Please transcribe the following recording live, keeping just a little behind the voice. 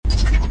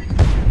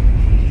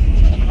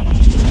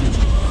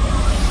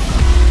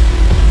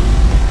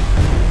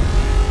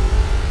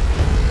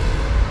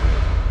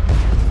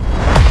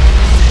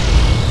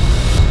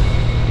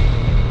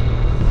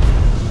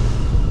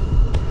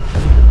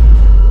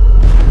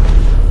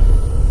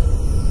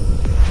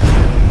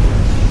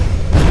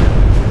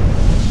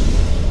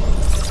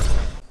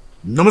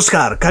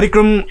नमस्कार।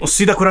 कार्यक्रम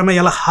सीधा कुरामा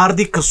यहाँलाई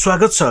हार्दिक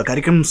स्वागत छ।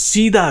 कार्यक्रम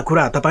सीधा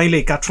कुरा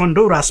तपाईले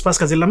काठमाडौँ र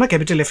आसपासका जिल्लामा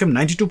क्यापिटल एफएम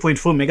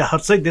 92.4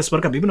 मेगाहर्ट्ज सहित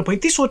देशभरका विभिन्न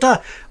 35वटा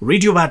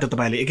रेडियोबाट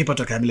तपाईले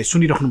एकैपटक हामीले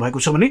सुनिराख्नु भएको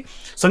छ भने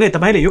सँगै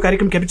तपाईले यो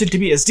कार्यक्रम क्यापिटल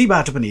टिभी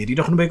एचडीबाट पनि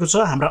हेरिराख्नु भएको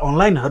छ। हाम्रा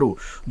अनलाइनहरू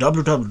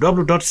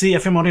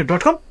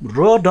www.cfmaudio.com र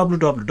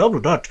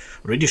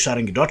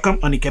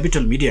www.radiosarangi.com अनि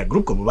क्यापिटल मिडिया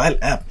ग्रुपको मोबाइल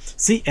एप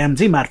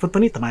CMG मार्फत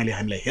पनि तपाईले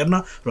हामीलाई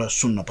हेर्न र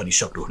सुन्न पनि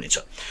सक्नुहुनेछ।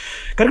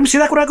 कार्यक्रम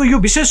सीधा कुराको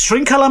यो विशेष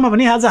श्रृङ्खलामा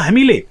पनि आज हामीले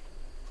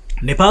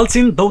नेपाल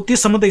चीन दौत्य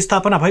सम्बन्ध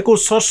स्थापना भएको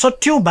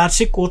 67औं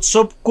वार्षिक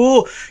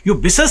उत्सवको यो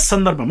विशेष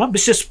सन्दर्भमा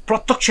विशेष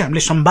प्रत्यक्ष हामीले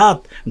संवाद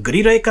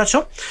गरिरहेका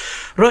छौं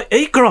र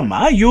यही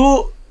क्रममा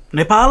यो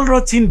नेपाल र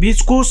चीन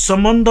बीचको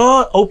सम्बन्ध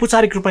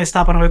औपचारिक रूपमा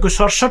स्थापना भएको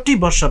 67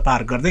 वर्ष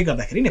पार गर्दै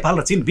गर्दाखेरि नेपाल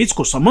र चीन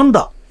बीचको सम्बन्ध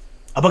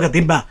अबका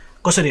दिनमा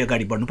कसरी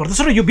अगाडि बढ्नु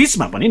पर्दछ र यो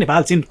बीचमा पनि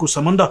नेपाल चीनको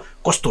सम्बन्ध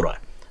कस्तो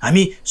रह्यो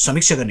हामी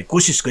समीक्षा गर्ने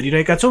कोसिस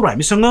गरिरहेका छौं र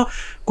हामीसँग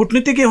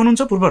कूटनीतिज्ञ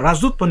हुनुहुन्छ, पूर्व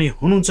राजदूत पनि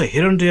हुनुहुन्छ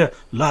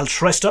हिरण्यलाल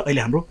श्रेष्ठ,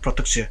 अहिले हाम्रो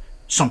प्रत्यक्ष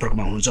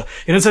सम्पर्कमा हुनुहुन्छ।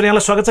 हिरण सर,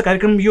 यहाँलाई स्वागत छ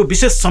कार्यक्रम यो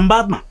विशेष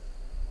संवादमा।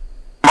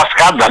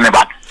 नमस्कार,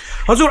 धन्यवाद।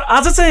 हजुर,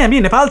 आज चाहिँ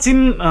हामी नेपाल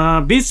चीन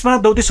बीचमा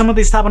दौत्य सम्बन्ध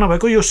स्थापना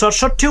भएको यो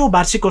 67औं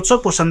वार्षिक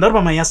उत्सवको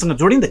सन्दर्भमा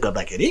यहाँसँग जोडिँदै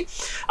गर्दाखेरि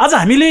आज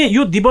हामीले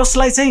यो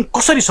दिवसलाई चाहिँ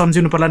कसरी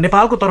सम्झिनु पर्ला,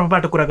 नेपालको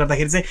तर्फबाट कुरा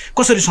गर्दाखेरि चाहिँ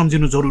कसरी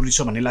सम्झिनु जरुरी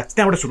छ भन्ने लाग्छ,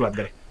 त्यहाँबाट सुरुवात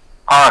गरे।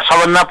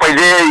 सबभन्दा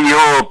पहिले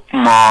यो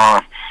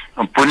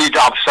पुनित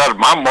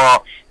अवसरमा म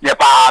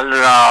नेपाल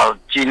र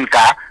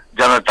चीनका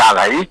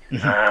जनतालाई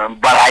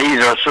बधाई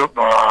र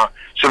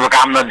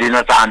शुभकामना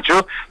दिन चाहन्छु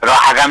र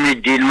आगामी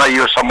दिनमा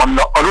यो सम्बन्ध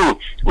अरू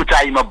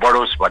उचाइमा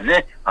बढोस् भन्ने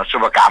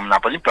शुभकामना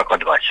पनि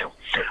प्रकट गर्छु।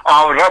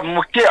 र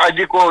मुख्य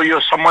अहिलेको यो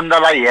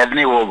सम्बन्धलाई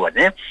हेर्ने हो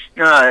भने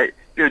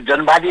यो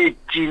जनवादी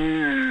चीन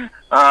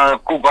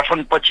को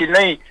गठनपछि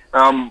नै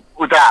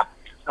उता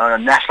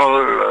नेसनल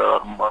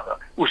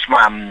उसमा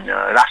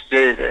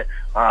राष्ट्रिय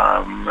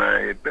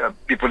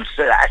पिपुल्स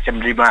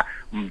एसेम्ब्लीमा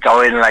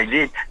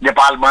चौहानलाई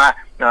नेपालमा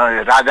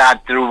राजा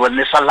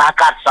त्रिभुवनले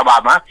सल्लाहकार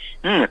सभामा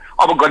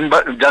अब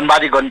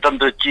जनवादी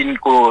गणतन्त्र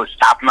चीनको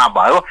स्थापना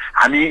भयो,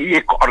 हामी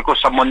एक अर्को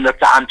सम्बन्ध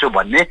चाहन्छौँ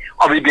भन्ने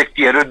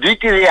अभिव्यक्तिहरू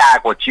दुईतिर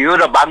आएको थियो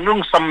र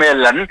बागलुङ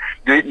सम्मेलन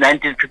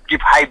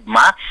 1955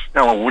 मा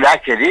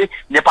हुँदाखेरि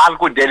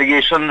नेपालको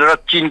डेलिगेसन र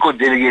चीनको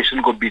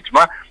डेलिगेसनको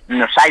बीचमा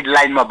साइड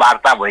लाइनमा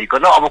वार्ता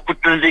भइकन अब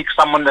कूटनीतिक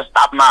सम्बन्ध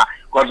स्थापना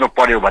गर्नु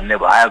पर्यो भन्ने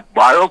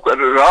भयो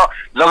र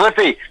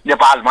लगतै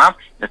नेपालमा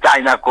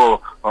चाइनाको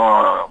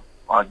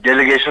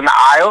डेलिगेसन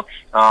आयो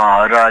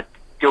र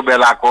त्यो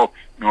बेलाको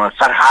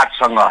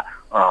सरकारसँग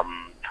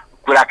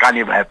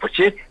कुराकानी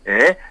भएपछि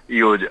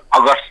यो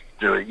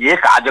अगस्त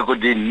 1 आजको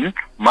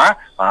दिनमा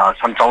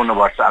 57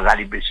 वर्ष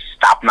अगाडि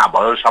स्थापना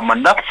भयो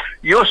सम्बन्ध।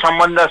 यो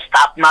सम्बन्ध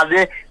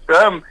स्थापनाले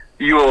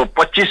यो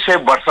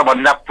 2500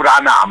 वर्षभन्दा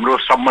पुराना हाम्रो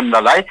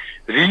सम्बन्धलाई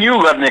रिन्यू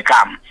गर्ने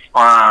काम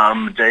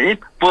चाहिँ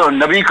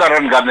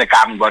नवीकरण गर्ने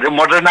काम गर्यो,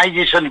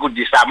 मोडर्नाइजेसनको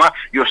दिशामा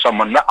यो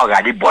सम्बन्ध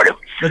अगाडि बढ्यो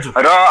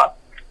र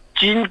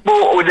चीनको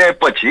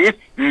उदयपछि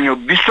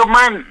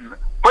विश्वमा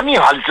पनि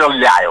हलचल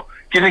ल्यायो,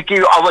 किनकि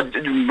अब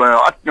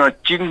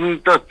चीन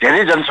त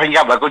धेरै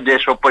जनसङ्ख्या भएको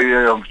देश हो,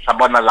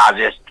 सबभन्दा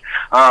लार्जेस्ट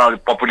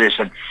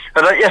पपुलेसन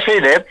र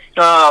यसैले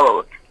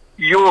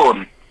यो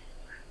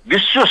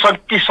विश्व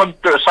शक्ति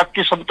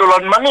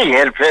सन्तुलनमा नै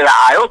हेरफेर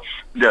आयो,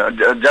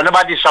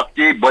 जनवादी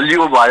शक्ति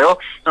बलियो भयो,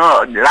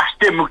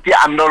 राष्ट्रिय मुक्ति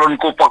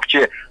आन्दोलनको पक्ष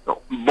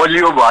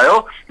बलियो भयो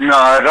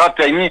र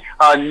चाहिँ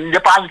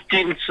नेपाल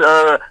चीन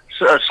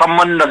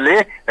सम्बन्धले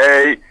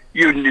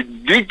यो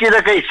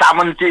दुईतिरकै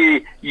सामन्ती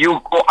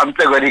युगको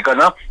अन्त्य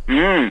गरिकन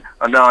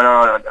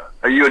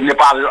यो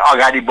नेपाल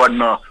अगाडि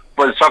बढ्न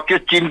सक्यो,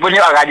 चीन पनि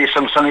अगाडि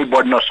सँगसँगै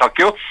बढ्न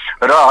सक्यो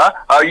र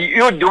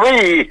यो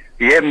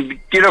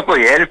दुवैतिरको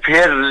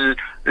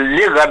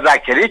हेरफेरले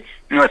गर्दाखेरि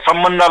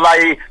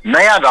सम्बन्धलाई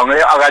नयाँ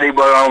ढङ्गले अगाडि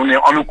बढाउने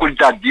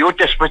अनुकूलता दियो।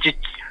 त्यसपछि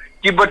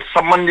तिब्बत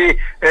सम्बन्धी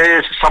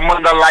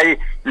सम्बन्धलाई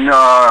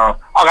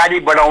अगाडि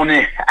बढाउने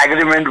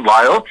एग्रिमेन्ट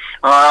भयो।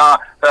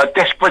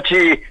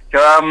 त्यसपछि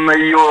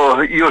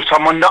यो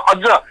सम्बन्ध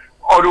अझ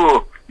अरू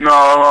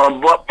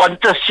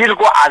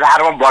पञ्चशीलको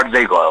आधारमा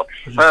बढ्दै गयो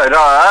र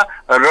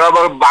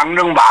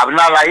बागलुङ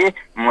भावनालाई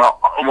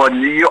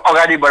यो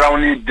अगाडि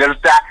बढाउने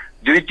दृढता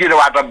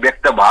दुईतिरबाट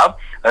व्यक्त भयो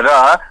र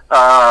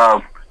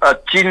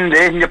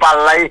चीनले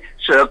नेपाललाई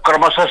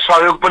क्रमशः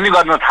सहयोग पनि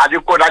गर्न थाल्यो।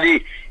 कोडाली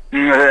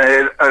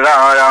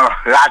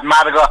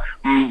राजमार्ग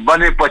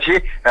बनेपछि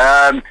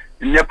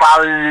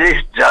नेपालले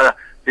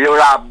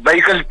एउटा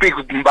वैकल्पिक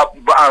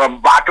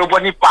बाटो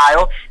पनि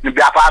पायो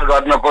व्यापार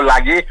गर्नको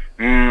लागि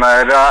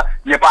र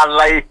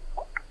नेपाललाई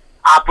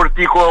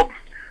आपूर्तिको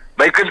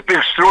वैकल्पिक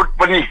स्रोत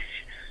पनि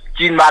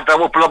चीनबाट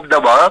उपलब्ध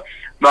भयो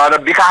र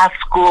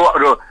विकासको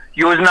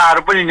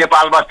योजनाहरू पनि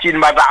नेपालमा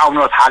चीनबाट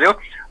आउन थाल्यो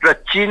र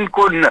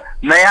चीनको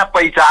नयाँ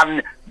पहिचान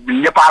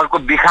नेपालको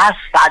विकास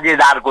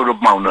साझेदारको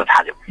रूपमा हुन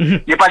थाल्यो।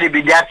 नेपाली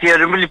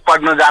विद्यार्थीहरू पनि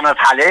पढ्न जान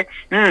थाले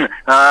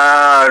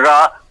र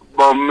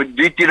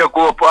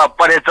दुईतिरको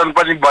पर्यटन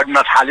पनि बढ्न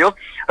थाल्यो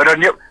र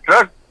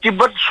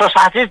तिब्बत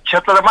स्वशासित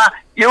क्षेत्रमा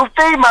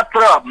एउटै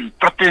मात्र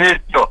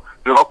प्रतिनिधित्व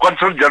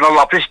कन्सुल जनरल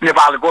अफिस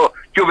नेपालको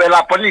त्यो बेला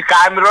पनि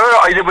कायम रह्यो,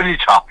 अहिले पनि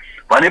छ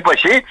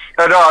भनेपछि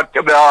र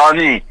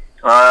अनि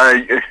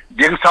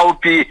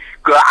जेङसाउपी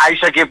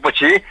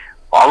आइसकेपछि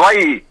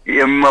हवाई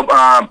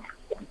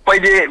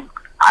पहिले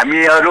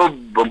हामीहरू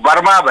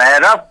बर्मा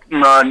भएर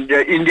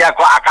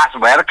इन्डियाको आकाश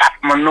भएर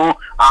काठमाडौँ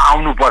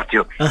आउनु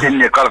पर्थ्यो,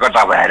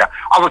 कलकत्ता भएर।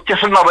 अब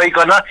त्यसो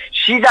नभइकन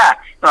सिधा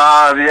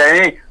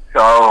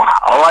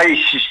हवाई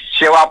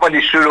सेवा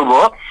पनि सुरु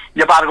भयो।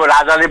 नेपालको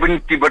राजाले पनि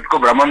तिब्बतको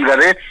भ्रमण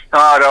गरे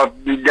र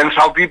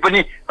जेङसाउपी पनि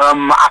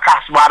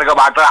आकाश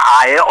मार्गबाट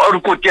आए,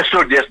 अरूको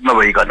तेस्रो देश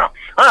नभइकन।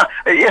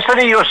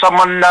 यसरी यो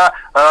सम्बन्ध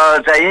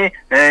चाहिँ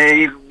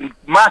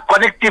मा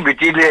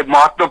कनेक्टिभिटीले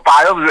महत्त्व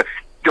पायो।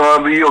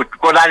 यो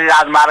कोदाली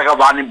राजमार्ग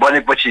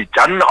बनेपछि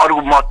झन् अरू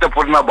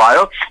महत्त्वपूर्ण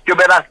भयो। त्यो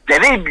बेला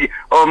धेरै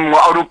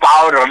अरू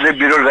पावरहरूले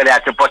विरोध गरेका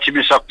थियो,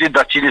 पश्चिमी शक्ति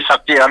दक्षिणी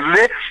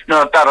शक्तिहरूले।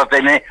 तर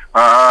चाहिँ नि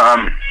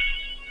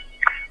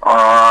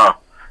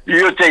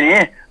यो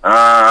चाहिँ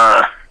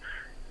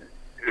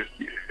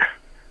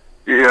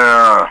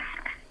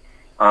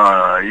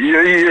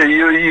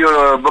यो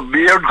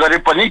विरोध गरे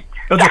पनि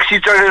ट्याक्सी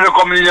चढेर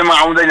कम्युनिजममा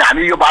आउँदैन,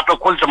 हामी यो बाटो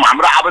खोल्छौँ,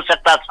 हाम्रो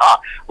आवश्यकता छ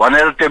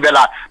भनेर त्यो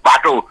बेला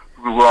बाटो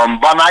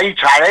बनाइ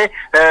छाडे।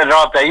 र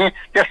चाहिँ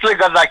त्यसले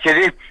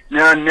गर्दाखेरि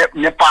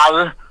नेपाल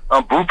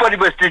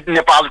भूपरिवस्थित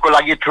नेपालको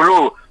लागि ठुलो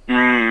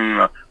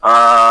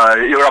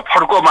एउटा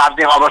फड्को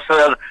मार्ने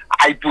अवसर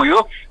आइपुग्यो।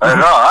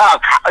 र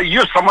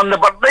यो सम्बन्ध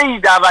बढ्दै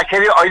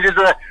जाँदाखेरि अहिले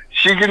त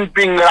सी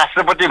जिनपिङ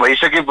राष्ट्रपति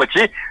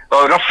भइसकेपछि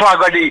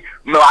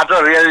रसुवागढीबाट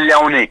रेल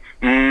ल्याउने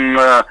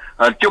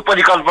त्यो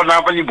परिकल्पना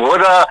पनि भयो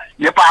र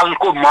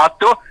नेपालको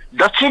महत्त्व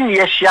दक्षिण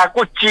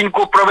एसियाको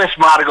चीनको प्रवेश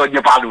मार्ग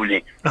नेपाल हुने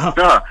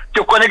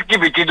त्यो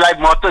कनेक्टिभिटीलाई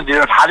महत्त्व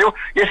दिन थाल्यो।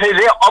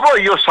 यसैले अब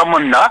यो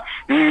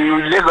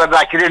सम्बन्धले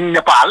गर्दाखेरि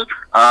नेपाल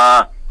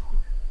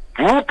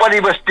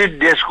भूपरिवस्थित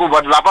देशको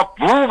बदलामा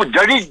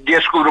भूजडित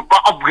देशको रूपमा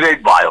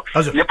अपग्रेड भयो।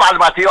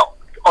 नेपालमाथि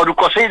अरू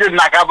कसैले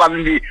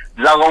नाकाबन्दी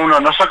लगाउन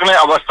नसक्ने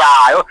अवस्था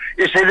आयो।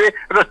 यसैले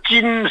र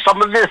चीन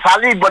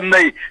समृद्धशाली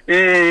बन्दै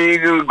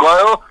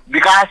गयो,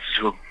 विकास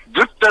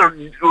द्रुत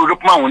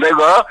रूपमा हुँदै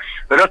गयो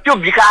र त्यो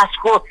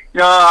विकासको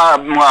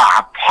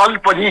फल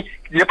पनि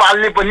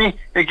नेपालले पनि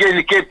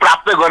के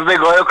प्राप्त गर्दै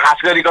गयो। खास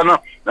गरिकन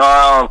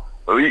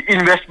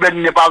इन्भेस्टमेन्ट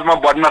नेपालमा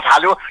बढ्न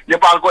थाल्यो,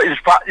 नेपालको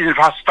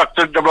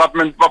इन्फ्रास्ट्रक्चर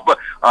डेभलपमेन्टमा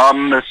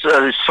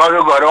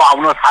सहयोगहरू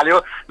आउन थाल्यो,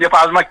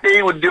 नेपालमा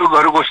केही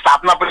उद्योगहरूको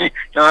स्थापना पनि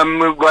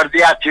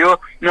गरिदिएको थियो,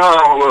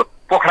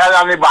 पोखरा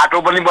जाने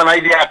बाटो पनि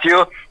बनाइदिएको थियो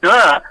र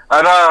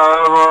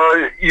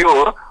यो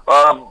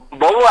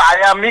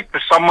बहुआयामिक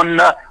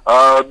सम्बन्ध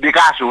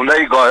विकास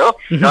हुँदै गयो।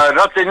 र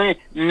चाहिँ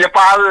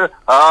नेपाल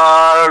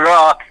र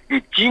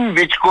चीन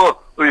बीचको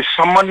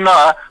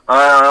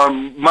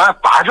सम्बन्धमा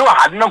भाजो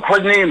हाल्न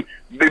खोज्ने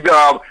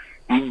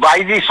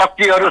बाहिरी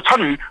शक्तिहरू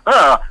छन्,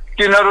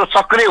 तिनीहरू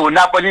सक्रिय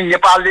हुँदा पनि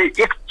नेपालले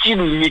एक चीन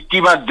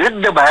नीतिमा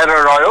दृढ भएर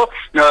रह्यो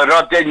र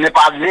चाहिँ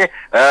नेपालले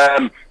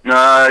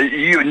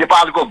यो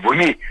नेपालको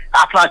भूमि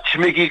आफ्ना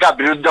छिमेकीका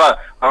विरुद्ध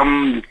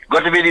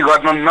गतिविधि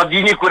गर्न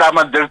नदिने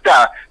कुरामा दृढता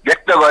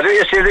व्यक्त गर्यो।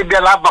 यसैले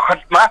बेला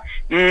बखतमा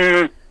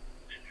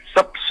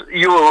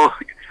यो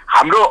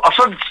हाम्रो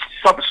असल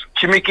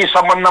छिमेकी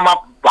सम्बन्धमा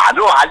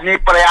भाजो हाल्ने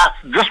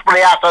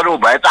दुष्प्रयासहरू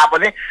भए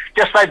तापनि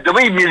त्यसलाई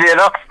दुवै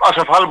मिलेर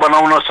असफल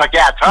बनाउन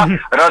सकेका छ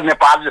र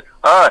नेपाल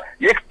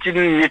एक चीन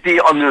नीति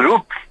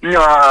अनुरूप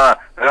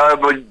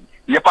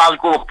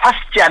नेपालको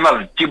फर्स्ट च्यानल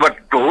तिब्बत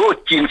हो,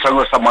 चीनसँग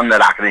सम्बन्ध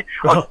राख्ने।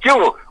 त्यो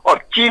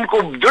चीनको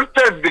द्रुत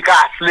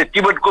विकासले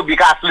तिब्बतको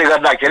विकासले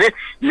गर्दाखेरि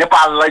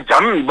नेपाललाई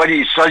झन्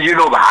बढी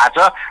सजिलो भएको छ,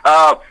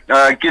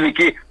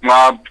 किनकि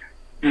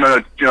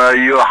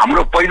यो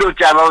हाम्रो पहिलो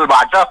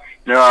च्यानलबाट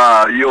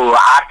यो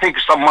आर्थिक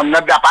सम्बन्ध,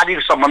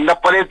 व्यापारिक सम्बन्ध,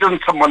 पर्यटन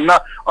सम्बन्ध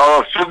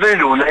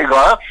सुदृढ हुँदै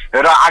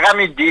गयो र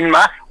आगामी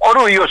दिनमा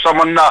अरू यो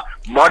सम्बन्ध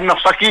बढ्न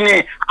सकिने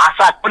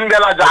आशा कुन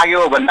बेला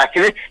जाग्यो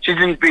भन्दाखेरि सी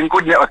जिनपिङको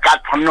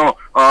काठमाडौँ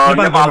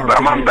नेपाल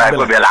भ्रमण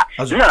भएको बेला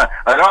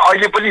र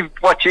अहिले पनि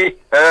पछि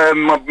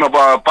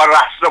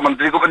परराष्ट्र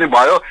मन्त्रीको पनि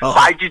भयो,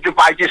 पार्टी टु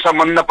पार्टी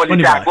सम्बन्ध पनि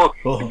त्यहाँको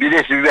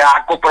विदेश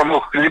विभागको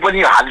प्रमुखले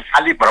पनि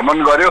हालसाली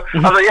भ्रमण गर्यो।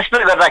 र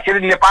यसले गर्दाखेरि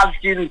नेपाल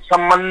चीन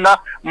सम्बन्ध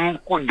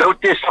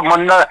दौत्य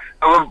सम्बन्ध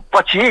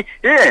पछि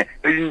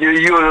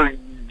यो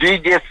दुई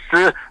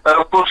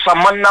देशको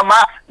सम्बन्धमा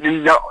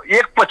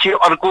एकपछि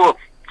अर्को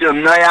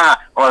नयाँ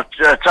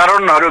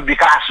चरणहरू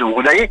विकास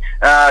हुँदै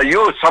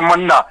यो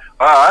सम्बन्ध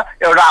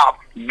एउटा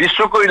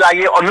विश्वको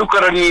लागि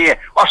अनुकरणीय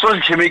असल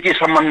छिमेकी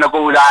सम्बन्धको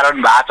उदाहरण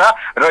भएको छ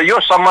र यो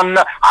सम्बन्ध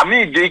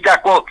हामी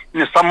दुईटाको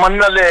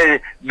सम्बन्धले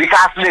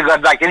विकासले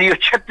गर्दाखेरि यो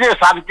क्षेत्रीय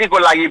शान्तिको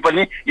लागि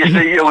पनि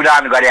यसले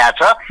योगदान गरेका छ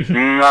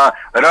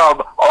र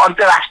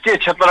अन्तर्राष्ट्रिय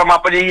क्षेत्रमा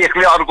पनि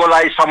एकले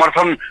अर्कोलाई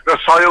समर्थन र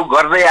सहयोग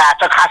गर्दै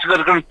आएछ। खास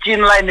गरिकन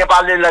चीनलाई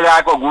नेपालले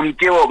लगाएको गुण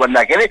के हो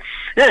भन्दाखेरि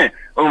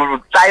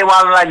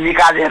ताइवानलाई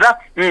निकालेर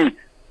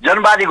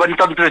जनवादी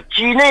गणतन्त्र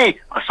चीनै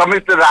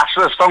संयुक्त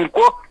राष्ट्र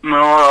सङ्घको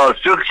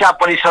सुरक्षा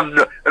परिषद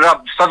र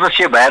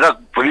सदस्य भएर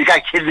भूमिका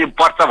खेल्ने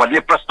पर्छ भन्ने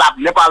प्रस्ताव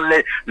नेपालले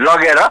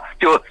लगेर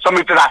त्यो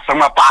संयुक्त राष्ट्र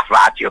सङ्घमा पास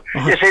भएको थियो।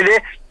 यसैले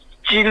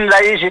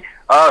चीनलाई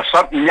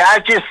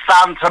न्यायोचित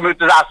स्थान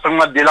संयुक्त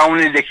राष्ट्रसङ्घमा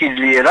दिलाउनेदेखि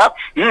लिएर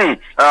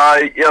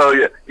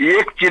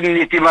एक चीन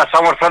नीतिमा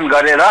समर्थन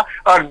गरेर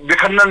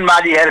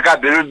विखण्डनवादीहरूका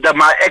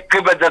विरुद्धमा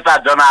ऐक्यबद्धता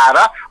जनाएर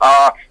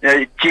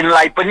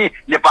चीनलाई पनि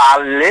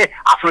नेपालले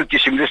आफ्नो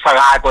किसिमले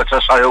सघाएको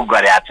छ, सहयोग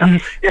गरेको छ।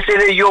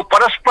 यसैले यो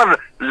परस्पर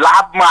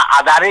लाभमा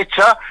आधारित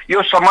छ।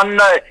 यो सम्बन्ध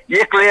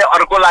एकले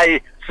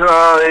अर्कोलाई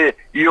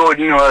यो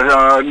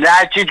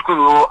न्यायोचितको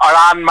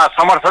अडानमा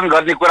समर्थन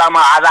गर्ने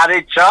कुरामा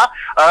आधारित छ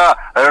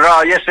र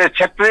यसले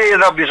क्षेत्रीय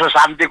र विश्व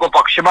शान्तिको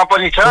पक्षमा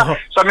पनि छ।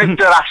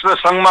 संयुक्त राष्ट्र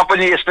सङ्घमा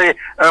पनि यसले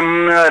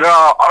र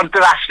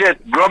अन्तर्राष्ट्रिय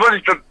ग्लोबल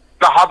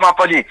तहमा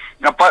पनि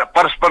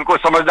परस्परको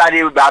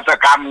समझदारीबाट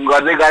काम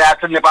गर्दै गरेका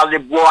छ। नेपालले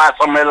बोआ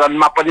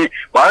सम्मेलनमा पनि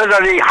भयो र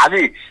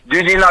हालै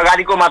 2 दिन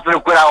अगाडिको मात्र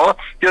कुरा हो,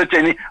 त्यो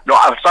चाहिँ नि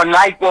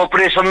सङ्घाई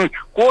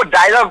कोअपरेसनको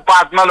डायलग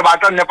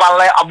पार्टनरबाट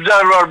नेपाललाई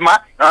अब्जर्भरमा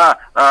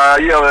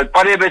यो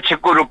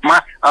पर्यवेक्षकको रूपमा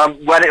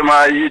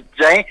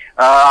चाहिँ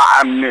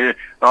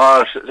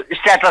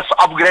स्ट्याटस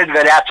अपग्रेड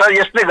गरेका छ।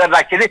 यसले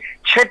गर्दाखेरि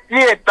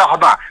क्षेत्रीय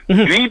तहमा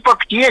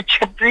द्विपक्षीय,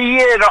 क्षेत्रीय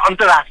र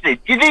अन्तर्राष्ट्रिय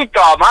तिनै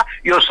तहमा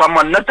यो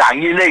सम्बन्ध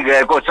झाँगिँदै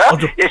गएको छ।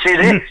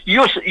 यसैले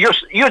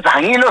यो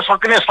झाँगिन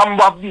सक्ने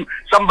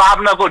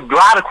सम्भावनाको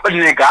द्वार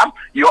खोल्ने काम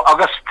यो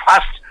अगस्त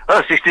 1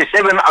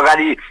 67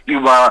 अगाडि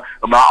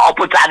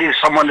औपचारिक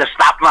सम्बन्ध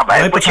स्थापना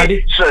भएपछि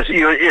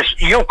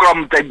यो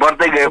क्रम चाहिँ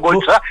बढ्दै गएको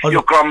छ।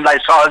 यो क्रमलाई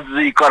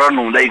सहजीकरण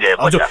हुँदै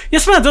गएको छ।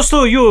 यसमा जस्तो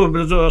यो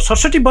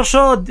 67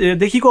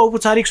 वर्षदेखिको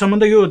औपचारिक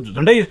सम्बन्ध यो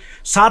झन्डै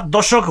 7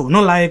 दशक हुन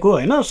लागेको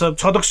होइन,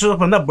 6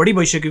 दशकभन्दा बढी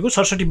भइसकेको,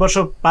 67 वर्ष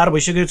पार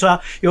भइसकेको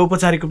छ यो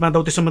औपचारिक रूपमा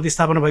दौत्य सम्बन्धी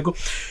स्थापना भएको।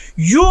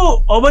 यो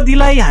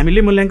अवधिलाई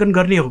हामीले मूल्याङ्कन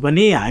गर्ने हो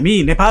भने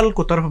हामी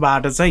नेपालको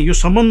तर्फबाट चाहिँ यो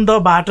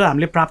सम्बन्धबाट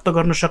हामीले प्राप्त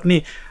गर्न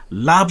सक्ने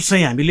लाभ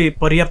चाहिँ हामीले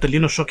पर्याप्त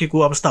लिन सकेको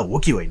अवस्था हो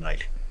कि होइन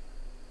अहिले?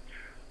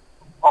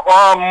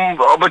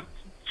 अब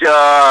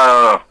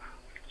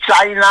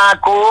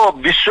चाइनाको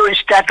विश्व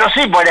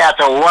स्ट्याटसै बढ्या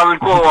छ,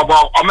 वर्ल्डको अब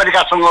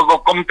अमेरिकासँगको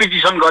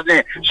कम्पिटिसन गर्ने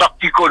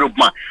शक्तिको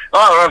रूपमा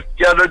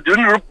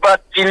जुन रूपमा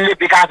चीनले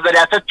विकास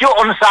गरेका छ त्यो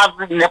अनुसार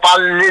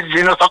नेपालले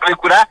लिन सक्ने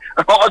कुरा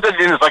अझ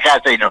लिन सकेका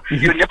छैन।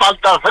 यो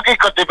नेपालतर्फकै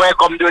कतिपय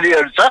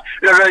कमजोरीहरू छ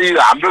र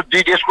हाम्रो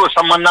दुई देशको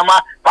सम्बन्धमा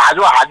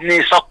भाजो हाल्ने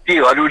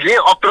शक्तिहरूले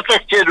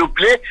अप्रत्यक्ष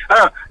रूपले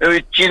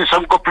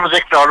चीनसँगको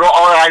प्रोजेक्टहरू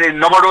अगाडि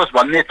नबढोस्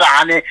भन्ने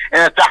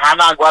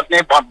चाहना गर्ने,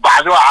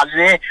 भाजो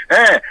हाल्ने,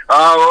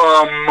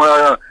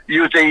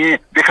 यो चाहिँ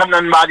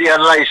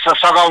विखण्डनवादीहरूलाई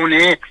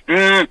सघाउने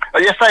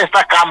यस्ता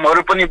यस्ता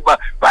कामहरू पनि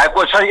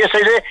भएको छ।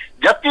 यसैले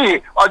जति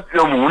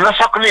हुन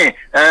सक्ने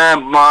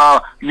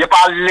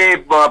नेपालले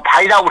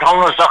फाइदा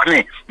उठाउन सक्ने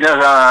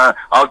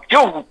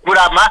त्यो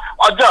कुरामा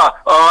अझ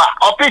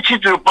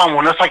अपेक्षित रूपमा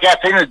हुन सकेका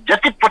छैन।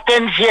 जति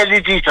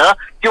पोटेन्सियलिटी छ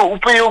त्यो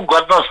उपयोग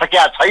गर्न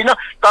सकेका छैन।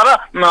 तर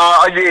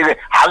अहिले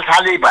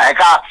हालसालै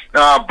भएका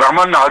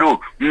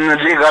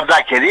भ्रमणहरूले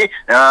गर्दाखेरि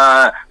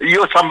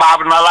यो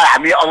सम्भावनालाई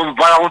हामी अब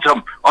बढाउँछौँ।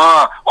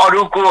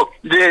 अरूको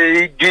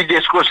दुई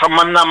देशको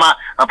सम्बन्धमा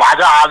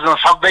बाधा हाल्न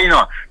सक्दैन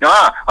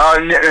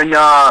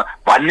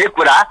भन्ने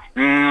कुरा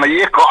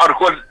एक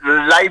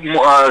अर्कोलाई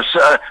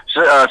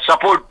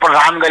सपोर्ट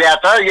प्रदान गरेका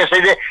छ।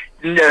 यसैले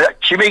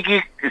छिमेकी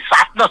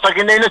साट्न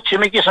सकिँदैन,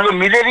 छिमेकीसँग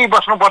मिलेरै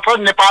बस्नुपर्छ।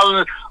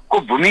 नेपालको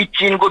भूमि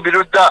चीनको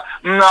विरुद्ध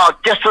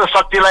तेस्रो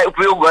शक्तिलाई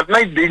उपयोग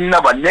गर्नै दिन्न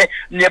भन्ने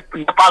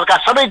नेपालका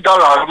सबै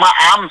दलहरूमा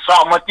आम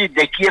सहमति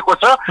देखिएको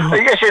छ।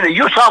 यसैले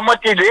यो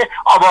सहमतिले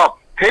अब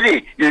फेरि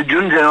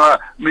जुन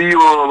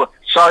यो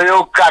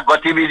सहयोगका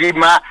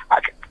गतिविधिमा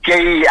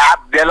केही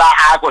बेला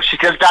आएको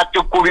शिथिलता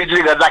त्यो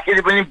कोभिडले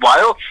गर्दाखेरि पनि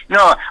भयो,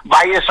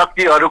 बाह्य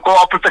शक्तिहरूको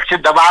अप्रत्यक्ष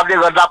दबावले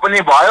गर्दा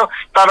पनि भयो।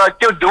 तर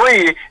त्यो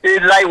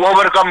दुवैलाई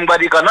ओभरकम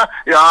गरिकन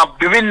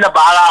विभिन्न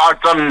बाधा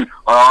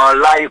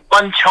अडचनलाई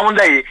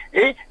पन्छाउँदै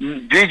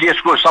दुई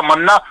देशको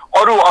सम्बन्ध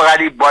अरू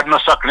अगाडि बढ्न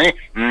सक्ने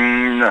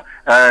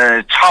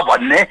छ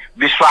भन्ने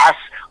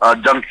विश्वास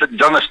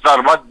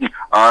जनस्तरमा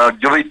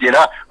दुवैतिर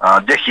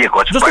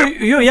देखिएको छ। जस्तो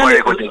यो यहाँ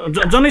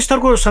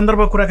जनस्तरको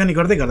सन्दर्भ कुराकानी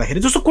गर्दै गर्दाखेरि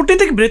जस्तो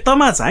कूटनीतिक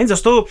वृत्तमा चाहिँ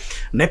जस्तो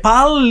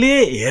नेपालले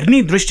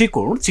हेर्ने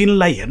दृष्टिकोण,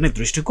 चीनलाई हेर्ने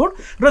दृष्टिकोण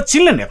र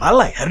चीनले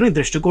नेपाललाई हेर्ने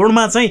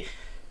दृष्टिकोणमा चाहिँ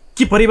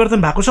के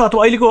परिवर्तन भएको छ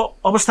अथवा अहिलेको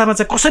अवस्थामा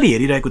चाहिँ कसरी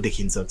हेरिरहेको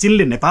देखिन्छ?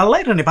 चीनले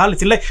नेपाललाई र नेपालले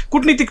चीनलाई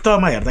कूटनीतिक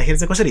तहमा हेर्दाखेरि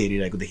चाहिँ कसरी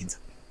हेरिरहेको देखिन्छ?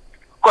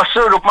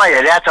 कस्तो रूपमा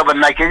हेरेको छ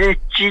भन्दाखेरि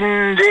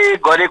चीनले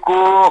गरेको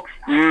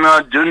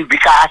जुन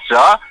विकास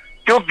छ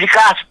त्यो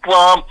विकास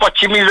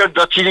पश्चिमी र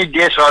दक्षिणी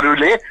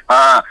देशहरूले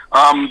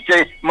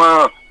चाहिँ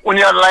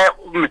उनीहरूलाई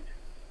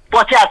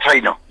पच्या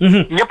छैन,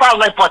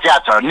 नेपाललाई पच्या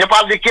छ।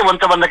 नेपालले के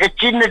भन्छ भन्दाखेरि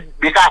चीनले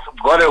विकास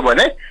गर्यो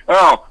भने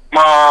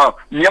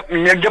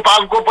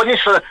नेपालको पनि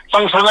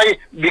सँगसँगै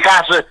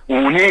विकास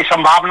हुने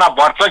सम्भावना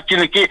बढ्छ।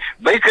 किनकि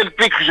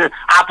वैकल्पिक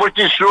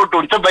आपूर्ति स्रोत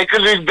हुन्छ,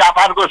 वैकल्पिक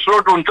व्यापारको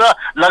स्रोत हुन्छ,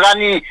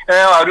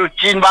 लगानीहरू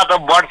चीनबाट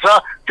बढ्छ।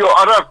 त्यो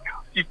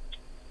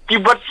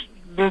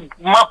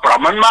तिब्बतमा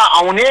भ्रमणमा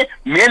आउने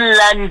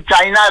मेनल्यान्ड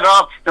चाइना र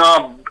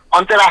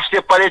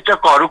अन्तर्राष्ट्रिय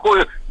पर्यटकहरूको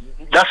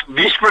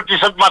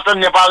 10-20% मात्र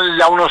नेपाल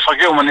ल्याउन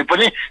सक्यौँ भने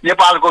पनि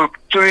नेपालको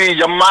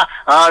टुरिज्ममा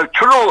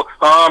ठुलो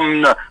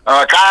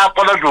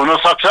कायापलट हुन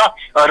सक्छ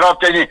र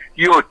चाहिँ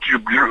यो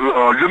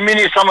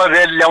लुम्बिनीसम्म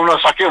रेल ल्याउन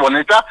सक्यो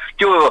भने त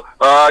त्यो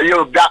यो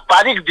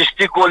व्यापारिक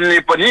दृष्टिकोणले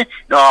पनि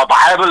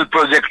भायबल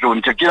प्रोजेक्ट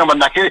हुन्छ किन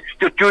भन्दाखेरि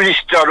त्यो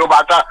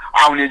टुरिस्टहरूबाट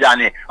आउने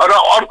जाने र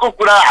अर्को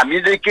कुरा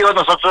हामीले के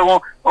गर्न सक्छौँ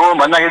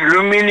भन्दाखेरि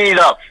लुम्बिनी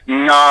र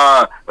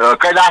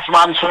कैलाश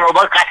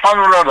मानसरोवर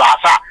काठमाडौँ र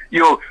ल्हासा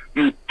यो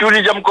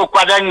टुरिज्मको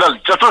क्वाड्रेङ्गल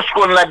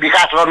चतुष्कोणलाई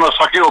विकास गर्न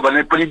सक्यो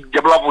भने पनि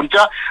डेभलप हुन्छ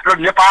र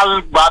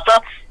नेपालबाट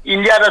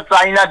इन्डिया र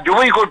चाइना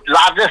दुवैको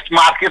लार्जेस्ट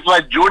मार्केटलाई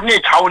जोड्ने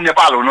ठाउँ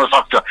नेपाल हुन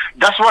सक्छ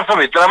 10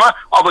 वर्षभित्रमा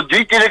अब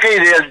दुईतिरकै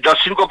रेल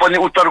दक्षिणको पनि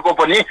उत्तरको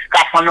पनि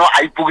काठमाडौँ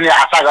आइपुग्ने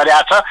आशा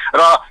गरेका छ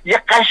र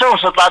 21औं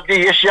शताब्दी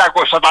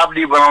एसियाको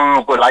शताब्दी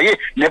बनाउनको लागि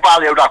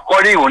नेपाल एउटा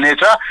कडी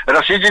हुनेछ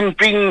र सी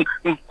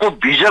जिनपिङको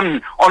भिजन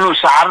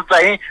अनुसार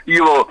चाहिँ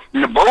यो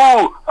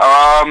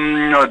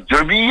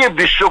ध्रुवीय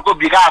विश्वको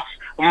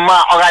विकासमा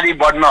अगाडि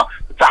बढ्न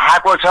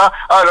चाहेको छ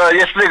र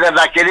यसले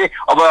गर्दाखेरि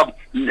अब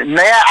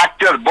नयाँ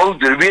एक्टर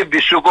बहुध्रुवीय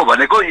विश्वको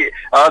भनेको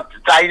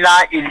चाइना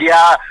इन्डिया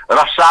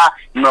रसिया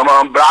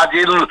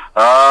ब्राजिल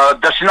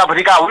दक्षिण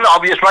अफ्रिका हुन्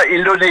अब यसमा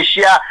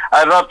इन्डोनेसिया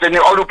र चाहिँ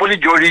अरू पनि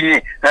जोडिने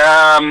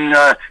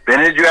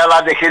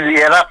भेनेजुएलादेखि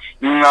लिएर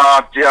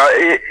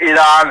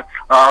इरान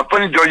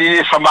पनि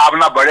जोडिने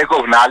सम्भावना बढेको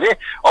हुनाले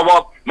अब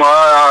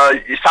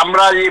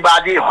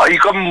साम्राज्यवादी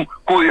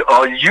हैकमको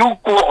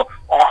युगको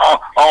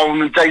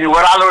चाहिँ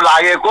ओह्रालो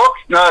लागेको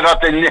र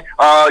चाहिँ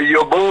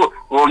यो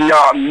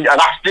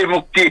राष्ट्रिय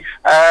मुक्ति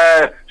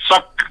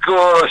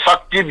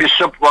शक्ति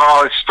विश्व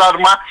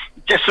स्तरमा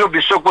तेस्रो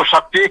विश्वको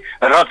शक्ति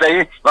र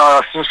चाहिँ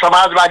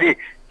समाजवादी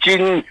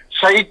चीन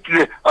सहित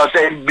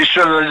चाहिँ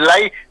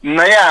विश्वलाई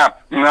नयाँ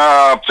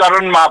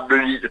चरणमा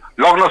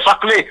लग्न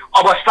सक्ने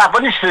अवस्था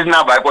पनि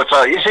सृजना भएको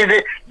छ यसैले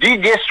दुई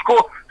देशको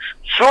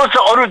सोच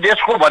अरू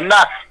देशको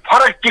भन्दा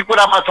फरक के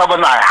कुरामा छ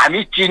भन्दा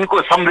हामी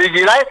चीनको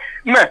समृद्धिलाई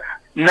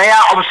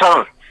नयाँ अवसर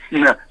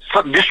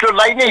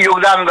विश्वलाई नै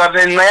योगदान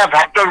गर्ने नयाँ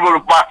फ्याक्टरको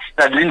रूपमा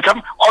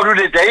लिन्छौँ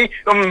अरूले चाहिँ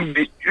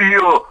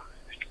यो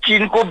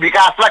चीनको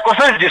विकासलाई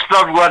कसरी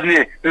डिस्टर्ब गर्ने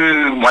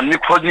भन्ने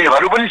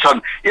खोज्नेहरू पनि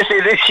छन्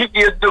यसैले शीत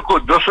युद्धको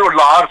दोस्रो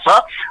लहर छ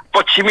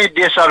पश्चिमी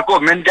देशहरूको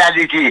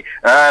मेन्टालिटी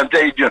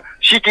चाहिँ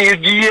शीत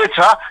युद्धीय छ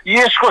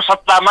यसको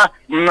सत्तामा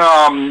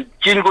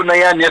चीनको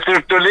नयाँ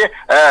नेतृत्वले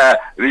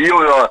यो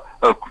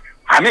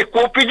हामी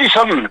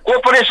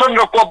कोअपरेसन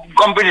र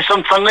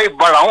कम्पिटिसन सँगै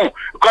बढाउँ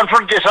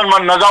कन्फ्रन्टेसनमा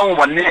नजाउँ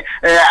भन्ने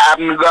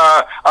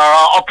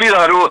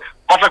अपिलहरू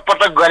पटक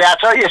पटक गरेका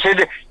छ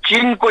यसैले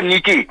चीनको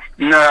नीति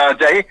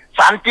चाहिँ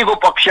शान्तिको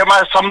पक्षमा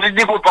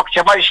समृद्धिको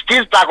पक्षमा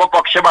स्थिरताको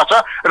पक्षमा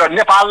छ र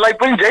नेपाललाई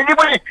पनि जहिले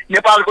पनि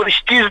नेपालको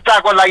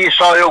स्थिरताको लागि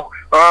सहयोग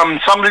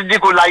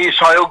समृद्धिको लागि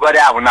सहयोग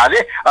गरे हुनाले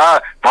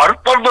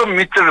भरपर्दो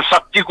मित्र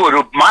शक्तिको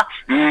रूपमा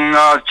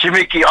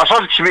छिमेकी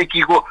असल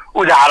छिमेकीको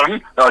उदाहरण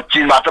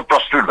चीनबाट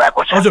प्रस्तुत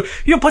भएको छ। हजुर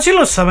यो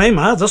पछिल्लो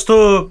समयमा जस्तो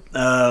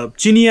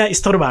चिनिया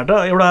स्तरबाट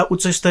एउटा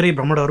उच्च स्तरीय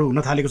भ्रमणहरू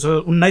हुन थालेको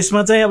छ 19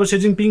 मा चाहिँ अब सी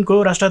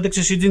जिनपिङको राष्ट्राध्यक्ष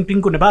सी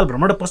जिनपिङको नेपाल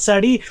भ्रमण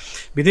पछाडि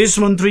विदेश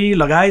मन्त्री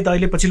लगायत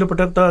अहिले पछिल्लो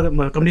पटक त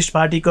कम्युनिस्ट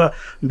पार्टीका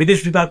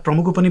विदेश विभाग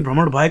प्रमुखको पनि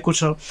भ्रमण भएको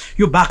छ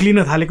यो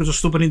बाक्लिन थालेको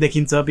जस्तो पनि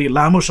देखिन्छ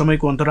लामो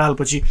समयको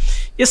अन्तरालपछि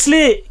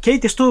यसले केही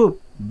त्यस्तो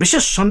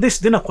विशेष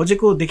सन्देश दिन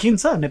खोजेको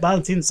देखिन्छ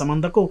नेपाल चीन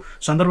सम्बन्धको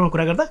सन्दर्भमा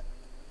कुरा गर्दा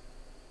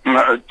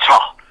छ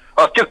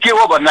त्यो के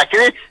हो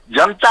भन्दाखेरि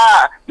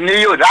जनताले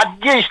यो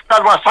राज्य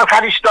स्तरमा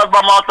सरकारी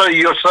स्तरमा मात्र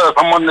यो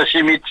सम्बन्ध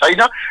सीमित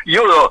छैन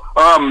यो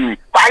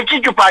पार्टी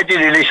टु पार्टी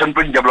रिलेसन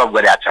पनि डेभलप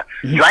गरेको छ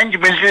जोइन्ट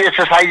मिलिट्री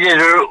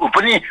एक्सर्साइजेसहरू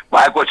पनि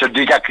भएको छ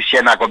दुईटा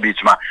सेनाको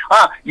बिचमा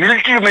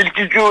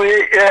मिलिट्री टु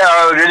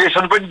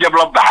रिलेसन पनि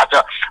डेभलप भएको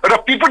छ र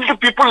पिपल टु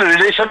पिपल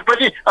रिलेसन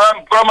पनि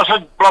क्रमशः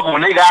डेभलप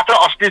हुँदै गएको छ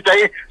अस्ति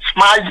चाहिँ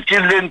स्माइल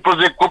चिल्ड्रेन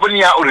प्रोजेक्टको पनि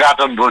यहाँ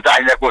उद्घाटन भयो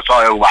चाइनाको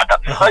सहयोगबाट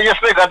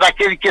यसले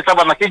गर्दाखेरि के छ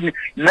भन्दाखेरि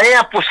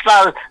नयाँ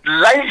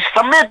पुस्तालाई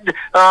समेत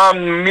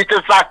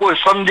मित्रताको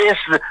सन्देश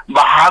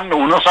वाहन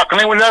हुन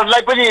सक्ने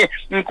उनीहरूलाई पनि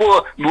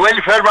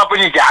वेलफेयरमा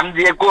पनि ध्यान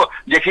दिएको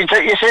देखिन्छ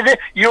यसैले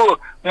यो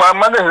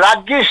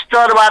राज्य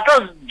स्तरबाट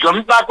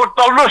जनताको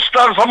तल्लो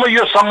स्तरसम्म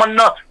यो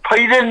सम्बन्ध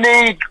फैलिँदै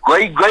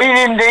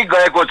गइरहँदै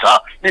गएको छ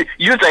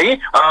यो चाहिँ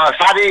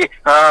साह्रै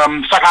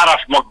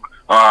सकारात्मक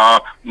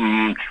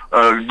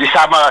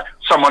दिशामा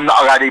सम्बन्ध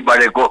अगाडि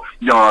बढेको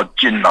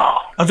चिन्ह।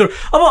 हजुर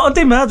अब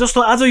अन्त्यमा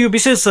जस्तो आज यो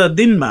विशेष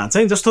दिनमा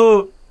चाहिँ जस्तो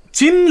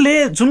चीनले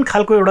जुन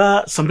खालको एउटा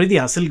समृद्धि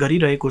हासिल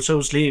गरिरहेको छ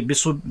उसले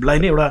विश्वलाई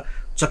नै एउटा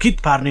चकित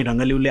पार्ने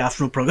ढङ्गले उसले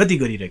आफ्नो प्रगति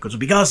गरिरहेको छ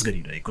विकास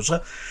गरिरहेको छ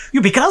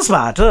यो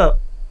विकासबाट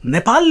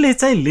नेपालले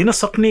चाहिँ लिन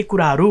सक्ने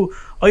कुराहरू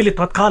अहिले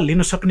तत्काल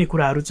लिन सक्ने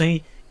कुराहरू चाहिँ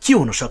के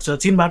हुन सक्छ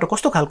चीनबाट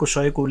कस्तो खालको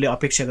सहयोग उसले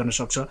अपेक्षा गर्न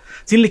सक्छ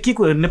चीनले के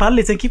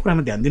नेपालले चाहिँ के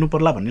कुरामा ध्यान दिनु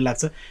पर्ला भन्ने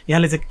लाग्छ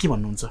यहाँले चाहिँ के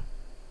भन्नुहुन्छ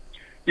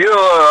यो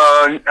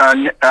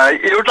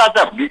एउटा त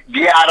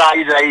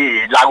बिआरआईलाई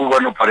लागू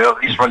गर्नु पर्यो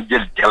यसमा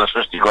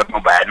जलसृष्टि गर्नु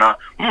भएन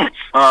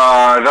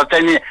र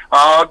चाहिँ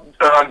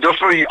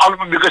दोस्रो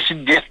अल्पविकसित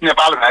देश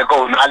नेपाल भएको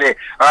हुनाले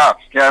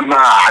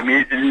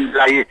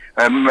हामीलाई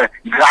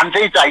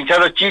ग्रान्टै चाहिन्छ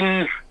र चीन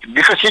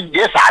विकसित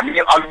देश हामी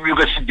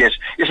अविकसित देश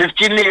यसरी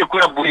चीनले यो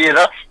कुरा बुझेर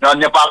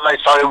नेपाललाई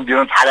सहयोग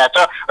दिन थालेको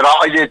छ र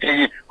अहिले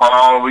चाहिँ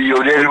यो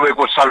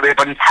रेलवेको सर्वे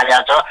पनि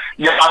थालेको छ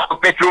नेपालको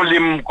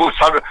पेट्रोलियमको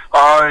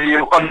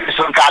यो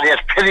अन्वेषण कार्य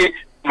फेरि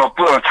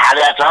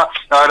थालेको छ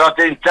र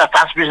चाहिँ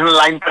ट्रान्समिसन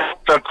लाइन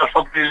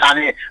सबै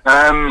जाने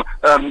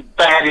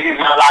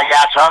तयारीमा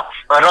लागेको छ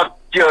र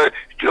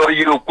त्यो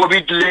यो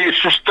कोभिडले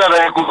सुस्त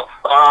रहेको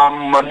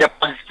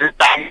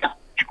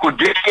नेपालको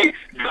देशकै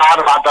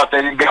द्वारबाट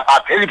चाहिँ व्यापार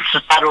फेरि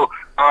सुचारू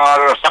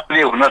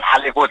सक्रिय हुन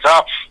थालेको छ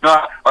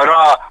र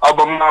अब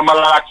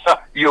मलाई लाग्छ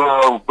यो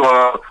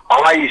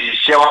हवाई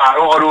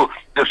सेवाहरू अरू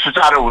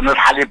सुचारू हुन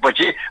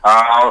थालेपछि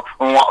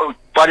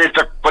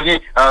पर्यटक पनि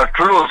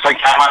ठुलो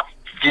सङ्ख्यामा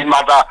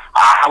चीनबाट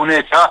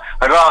आउनेछ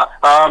र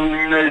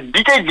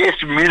दुईटै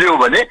देश मिल्यो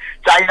भने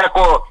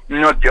चाइनाको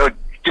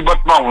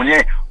तिब्बतमा हुने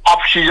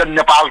अफ सिजन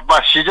नेपालमा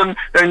सिजन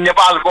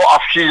नेपालको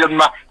अफ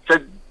सिजनमा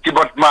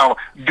तिब्बतमा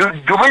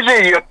दुवैले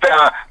यो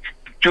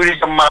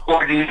टुरिज्ममा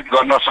कोअर्डिनेट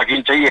गर्न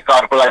सकिन्छ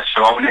एकअर्कोलाई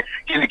सघाउने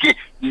किनकि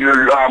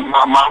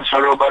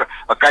मानसरोवर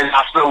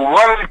कैलाश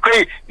वर्ल्डकै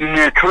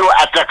ठुलो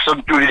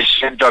एट्र्याक्सन टुरिस्ट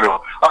सेन्टर हो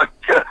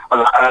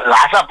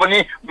ल्हासा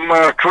पनि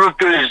ठुलो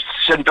टुरिस्ट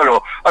सेन्टर हो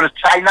र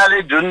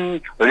चाइनाले जुन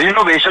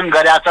रिनोभेसन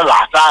गरेको छ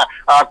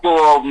ल्हासाको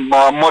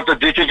म त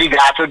दुईचोटि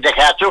गएको छु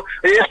देखाएको छु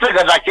यसले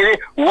गर्दाखेरि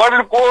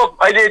वर्ल्डको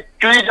अहिले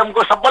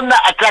टुरिज्मको सबभन्दा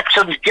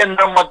एट्र्याक्सन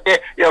केन्द्र मध्ये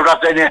एउटा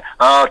चाहिँ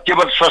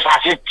तिब्बत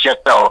स्वशासित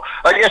क्षेत्र हो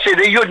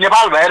यसैले यो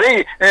नेपाल भएरै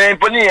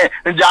पनि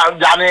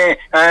जाने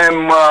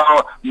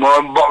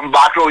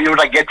बाटो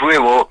एउटा गेटवे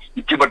हो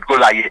तिब्बतको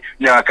लागि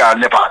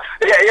नेपाल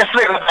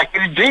यसले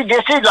गर्दाखेरि दुई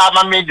देशै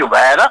लामामेज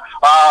भएर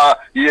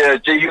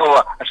यो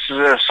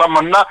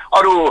सम्बन्ध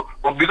अरू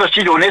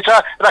विकसित हुनेछ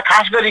र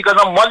खास गरिकन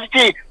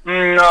मल्टी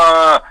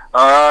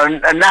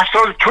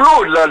नेसनल ठुलो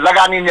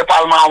लगानी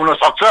नेपालमा आउन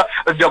सक्छ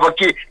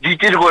जबकि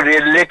दुईतिरको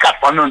रेलले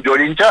काठमाडौँ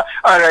जोडिन्छ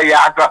र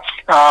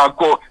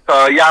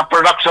यहाँ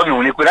प्रोडक्सन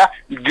हुने कुरा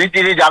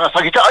दुईतिर जान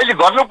सकिन्छ अहिले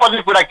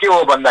गर्नुपर्ने कुरा के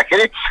हो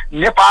भन्दाखेरि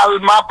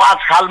नेपालमा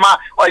पाँचखालमा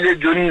अहिले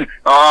जुन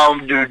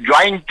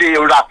जोइन्ट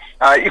एउटा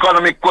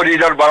इकोनोमिक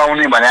कोरिडोर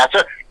बनाउने भनेको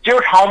छ त्यो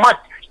ठाउँमा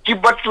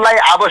तिब्बतलाई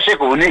आवश्यक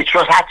हुने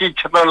स्वशासित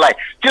क्षेत्रलाई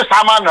त्यो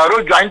सामानहरू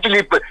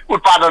जोइन्टली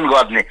उत्पादन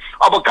गर्ने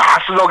अब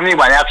घाँस लग्ने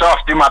भनेको छ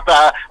अस्ति मात्र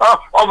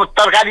अब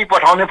तरकारी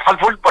पठाउने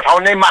फलफुल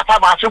पठाउने माछा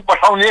मासु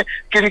पठाउने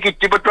किनकि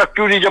तिब्बतमा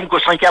टुरिज्मको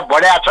सङ्ख्या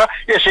बढाएको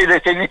छ यसैले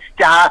चाहिँ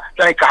त्यहाँ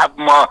चाहिँ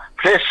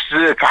फ्रेस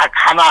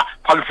खाना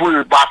फलफुल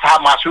माछा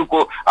मासुको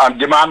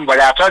डिमान्ड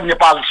बढाएको छ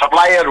नेपाल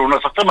सप्लायर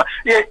हुनसक्छ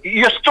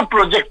यस्तो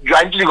प्रोजेक्ट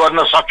जोइन्टली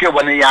गर्न सक्यो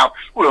भने यहाँ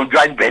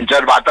जोइन्ट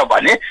भेन्चरबाट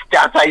भने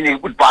त्यहाँ चाहिने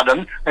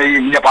उत्पादन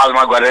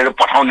नेपालमा गरेर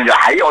पठाउने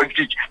हाई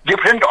अल्टिट्युड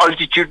डिफ्रेन्ट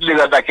अल्टिट्युडले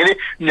गर्दाखेरि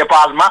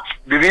नेपालमा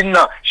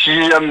विभिन्न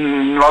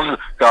सिजनल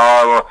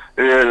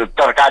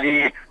तरकारी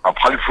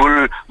फलफुल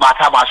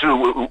माछा मासु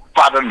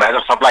उत्पादन भएर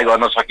सप्लाई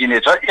गर्न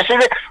सकिनेछ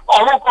यसैले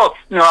अबको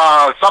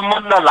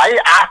सम्बन्धलाई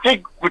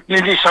आर्थिक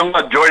कूटनीतिसँग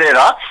जोडेर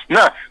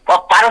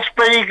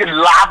पारस्परिक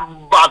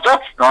लाभबाट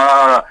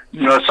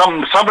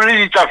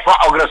समृद्धितर्फ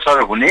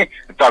अग्रसर हुने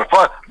तर्फ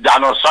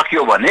जान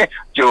सक्यो भने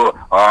त्यो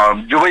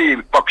दुवै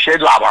पक्ष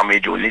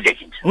लाभान्वित हुने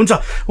देखिन्छ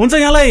हुन्छ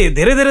यहाँलाई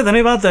धेरै धेरै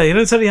धन्यवाद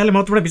हिरण सर यहाँले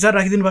महत्त्वपूर्ण विचार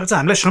राखिदिनु भएको छ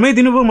हामीलाई समय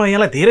दिनुभयो म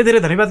यहाँलाई धेरै धेरै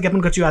धन्यवाद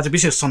ज्ञापन गर्छु आज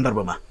विशेष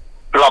सन्दर्भमा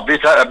र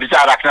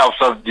विचार राख्ने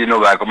अवसर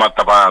दिनुभएकोमा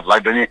तपाईँहरूलाई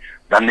पनि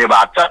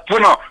धन्यवाद छ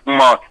पुनः म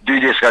दुई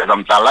देशका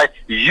जनतालाई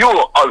यो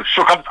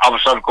सुखद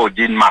अवसरको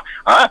दिनमा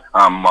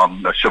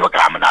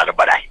शुभकामनाहरू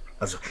बधाई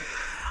हजुर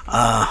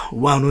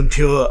उहाँ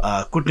हुनुहुन्थ्यो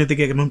कूटनीतिक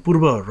एवं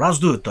पूर्व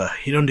राजदूत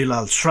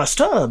हिरणलाल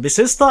श्रेष्ठ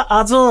विशेष त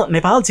आज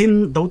नेपाल चीन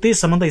दौत्य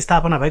सम्बन्ध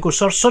स्थापना भएको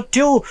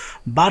 67औं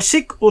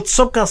वार्षिक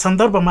उत्सवका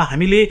सन्दर्भमा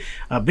हामीले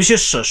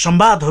विशेष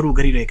संवादहरू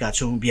गरिरहेका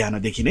छौँ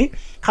बिहानदेखि नै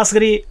खास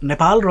गरी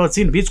नेपाल र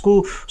चीन बीचको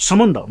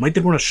सम्बन्ध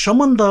मैत्रीपूर्ण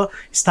सम्बन्ध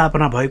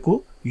स्थापना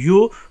भएको यो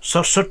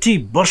 67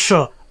 वर्ष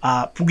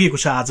पुगेको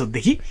छ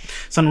आजदेखि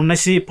सन्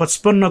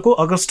 1955 को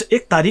अगस्त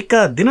 1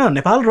 तारिकका दिन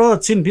नेपाल र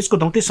चीन बीचको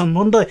दौत्य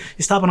सम्बन्ध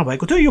स्थापना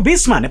भएको थियो यो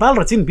बीचमा नेपाल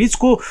र चीन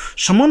बीचको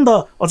सम्बन्ध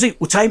अझै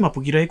उचाइमा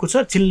पुगिरहेको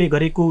छ चीनले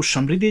गरेको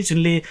समृद्धि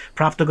चीनले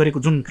प्राप्त गरेको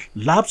जुन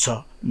लाभ छ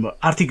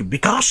आर्थिक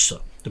विकास छ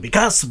त्यो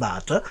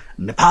विकासबाट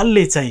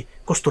नेपालले चाहिँ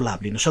कस्तो लाभ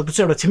लिन सक्दछ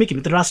एउटा छिमेकी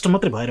मित्र राष्ट्र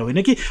मात्रै भएर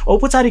होइन कि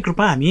औपचारिक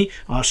रूपमा हामी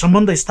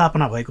सम्बन्ध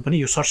स्थापना भएको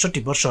पनि यो 67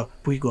 वर्ष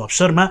पुगेको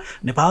अवसरमा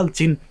नेपाल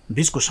चीन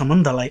बीचको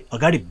सम्बन्धलाई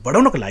अगाडि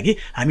बढाउनको लागि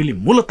हामीले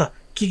मूलतः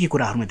के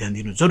कुराहरूमा ध्यान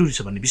दिनु जरुरी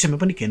छ भन्ने विषयमा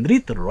पनि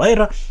केन्द्रित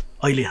रहेर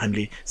अहिले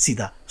हामीले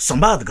सिधा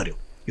संवाद गर्यौं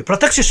यो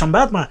प्रत्यक्ष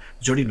संवादमा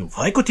जोडिनु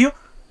भएको थियो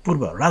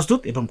पूर्व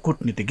राजदूत एवं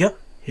कूटनीतिज्ञ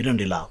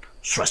हिरणलाल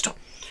श्रेष्ठ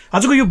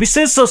आजको यो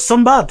विशेष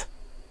संवाद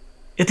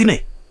यति नै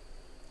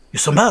यो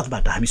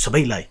संवादबाट हामी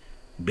सबैलाई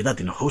बिदा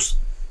दिनुहोस्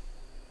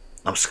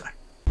नमस्कार।